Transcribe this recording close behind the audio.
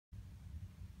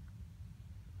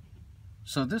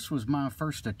So this was my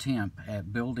first attempt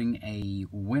at building a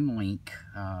WinLink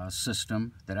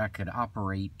system that I could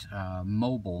operate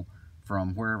mobile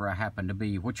from wherever I happen to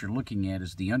be. What you're looking at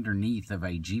is the underneath of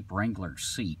a Jeep Wrangler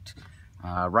seat.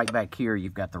 Right back here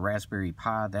you've got the Raspberry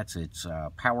Pi, that's its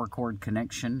power cord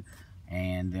connection,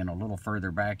 and then a little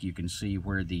further back you can see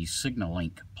where the Signa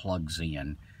Link plugs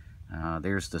in.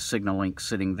 There's the Signa Link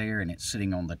sitting there, and it's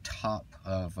sitting on the top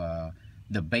of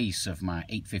the base of my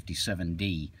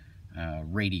 857D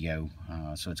radio,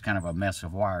 so it's kind of a mess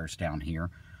of wires down here.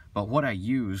 But what I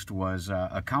used was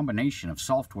a combination of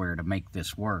software to make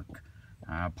this work.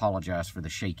 I apologize for the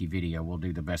shaky video, we'll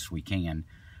do the best we can.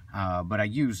 But I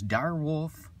used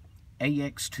Direwolf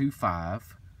AX25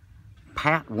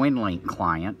 Pat Winlink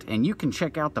Client, and you can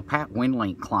check out the Pat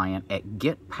Winlink Client at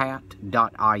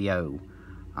getpat.io.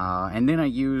 And then I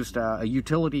used a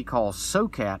utility called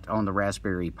socat on the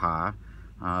Raspberry Pi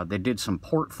that did some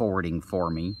port forwarding for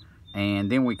me.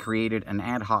 And then we created an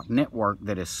ad hoc network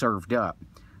that is served up.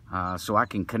 So I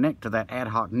can connect to that ad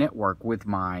hoc network with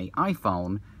my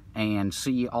iPhone and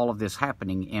see all of this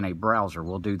happening in a browser.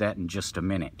 We'll do that in just a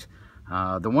minute.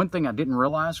 The one thing I didn't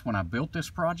realize when I built this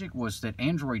project was that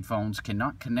Android phones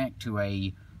cannot connect to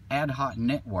a ad hoc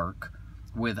network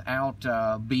without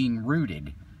being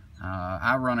rooted.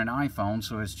 I run an iPhone,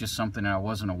 so it's just something I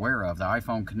wasn't aware of. The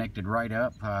iPhone connected right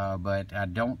up, but I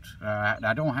don't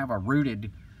have a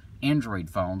rooted Android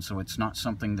phone, so it's not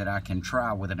something that I can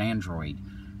try with an Android.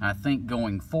 I think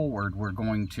going forward we're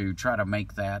going to try to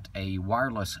make that a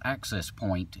wireless access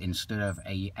point instead of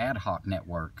a ad hoc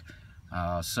network,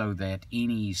 so that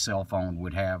any cell phone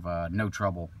would have no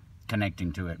trouble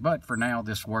connecting to it. But for now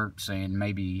this works, and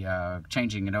maybe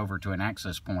changing it over to an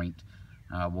access point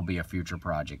will be a future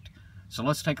project. So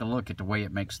let's take a look at the way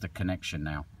it makes the connection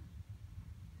now.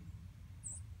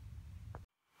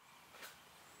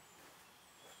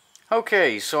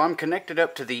 Okay, so I'm connected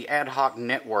up to the ad hoc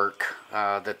network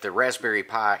that the Raspberry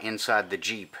Pi inside the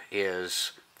Jeep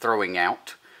is throwing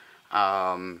out.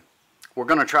 We're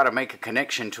going to try to make a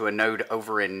connection to a node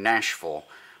over in Nashville.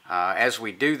 As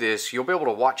we do this, you'll be able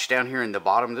to watch down here in the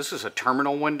bottom. This is a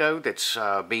terminal window that's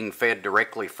being fed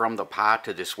directly from the Pi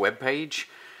to this web page.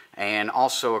 And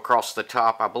also across the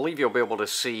top, I believe you'll be able to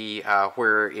see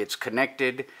where it's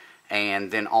connected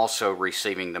and then also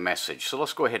receiving the message. So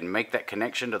let's go ahead and make that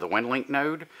connection to the WinLink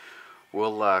node.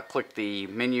 We'll click the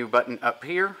menu button up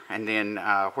here, and then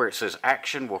where it says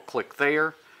Action, we'll click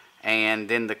there, and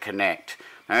then the Connect.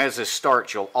 Now as this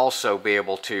starts, you'll also be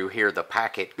able to hear the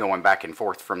packet going back and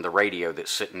forth from the radio that's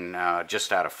sitting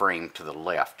just out of frame to the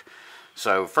left.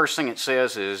 So first thing it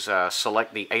says is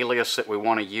select the alias that we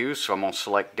want to use. So I'm going to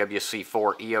select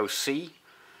WC4 EOC.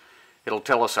 It'll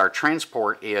tell us our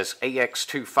transport is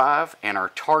AX25 and our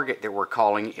target that we're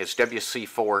calling is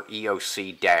WC4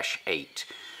 EOC-8.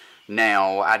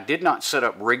 Now, I did not set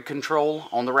up rig control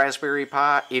on the Raspberry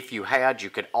Pi. If you had,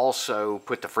 you could also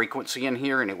put the frequency in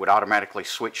here and it would automatically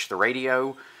switch the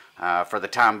radio. For the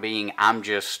time being, I'm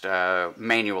just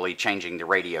manually changing the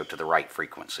radio to the right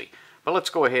frequency. But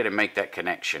let's go ahead and make that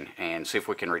connection and see if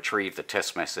we can retrieve the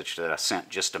test message that I sent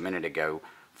just a minute ago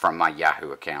from my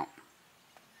Yahoo account.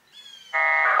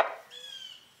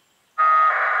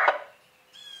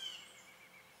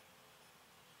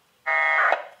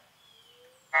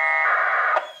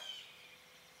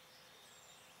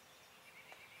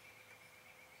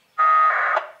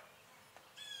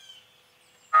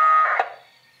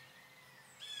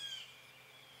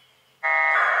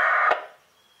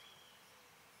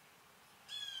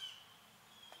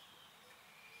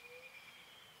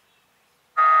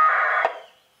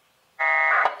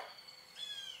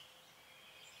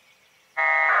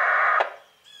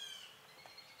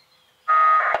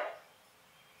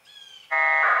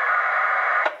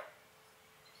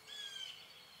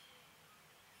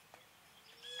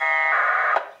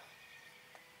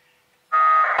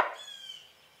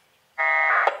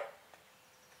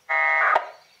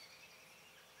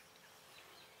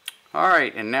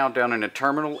 Alright, and now down in the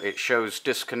terminal it shows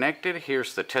disconnected.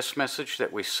 Here's the test message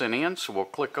that we sent in, so we'll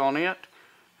click on it,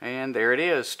 and there it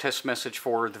is, test message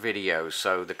for the video.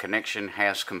 So the connection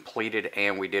has completed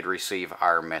and we did receive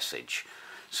our message.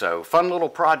 So fun little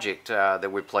project that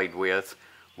we played with.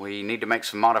 We need to make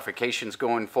some modifications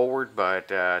going forward, but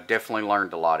definitely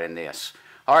learned a lot in this.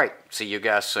 Alright, see you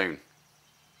guys soon.